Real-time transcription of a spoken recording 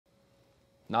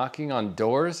Knocking on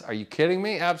doors? Are you kidding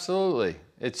me? Absolutely.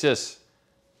 It's just,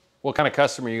 what kind of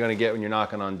customer are you going to get when you're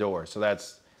knocking on doors? So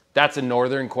that's a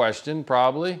northern question,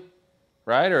 probably,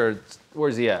 right? Or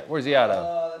where's he at? Where's he out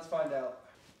of? Let's find out.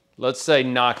 Let's say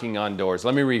knocking on doors.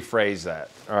 Let me rephrase that,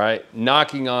 all right?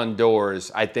 Knocking on doors,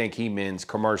 I think he means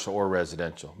commercial or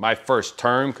residential. My first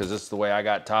term, because this is the way I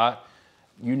got taught,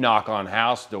 you knock on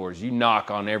house doors. You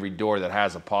knock on every door that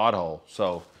has a pothole.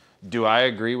 So do I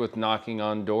agree with knocking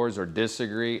on doors or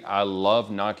disagree? I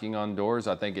love knocking on doors.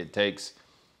 I think it takes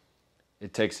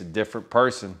a different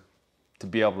person to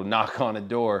be able to knock on a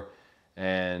door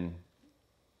and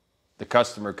the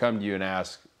customer come to you and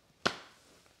ask,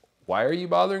 why are you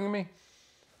bothering me?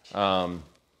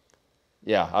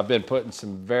 Yeah, I've been put in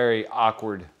some very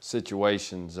awkward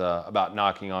situations about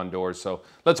knocking on doors. So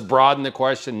let's broaden the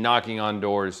question. Knocking on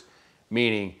doors,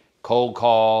 meaning cold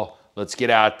call. Let's get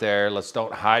out there. Let's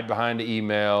don't hide behind the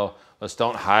email. Let's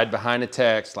don't hide behind a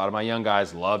text. A lot of my young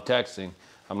guys love texting.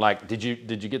 I'm like, did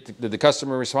the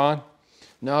customer respond?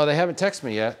 No, they haven't texted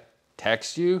me yet.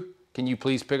 Text you? Can you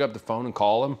please pick up the phone and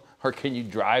call them? Or can you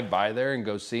drive by there and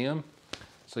go see them?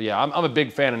 So yeah, I'm a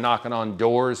big fan of knocking on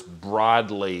doors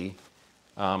broadly.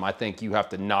 I think you have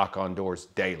to knock on doors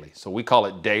daily. So we call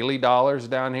it daily dollars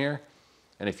down here.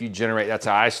 And if you generate, that's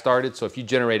how I started. So if you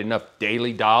generate enough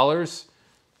daily dollars,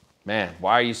 man,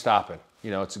 why are you stopping?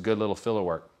 You know, it's a good little filler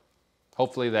work.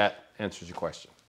 Hopefully that answers your question.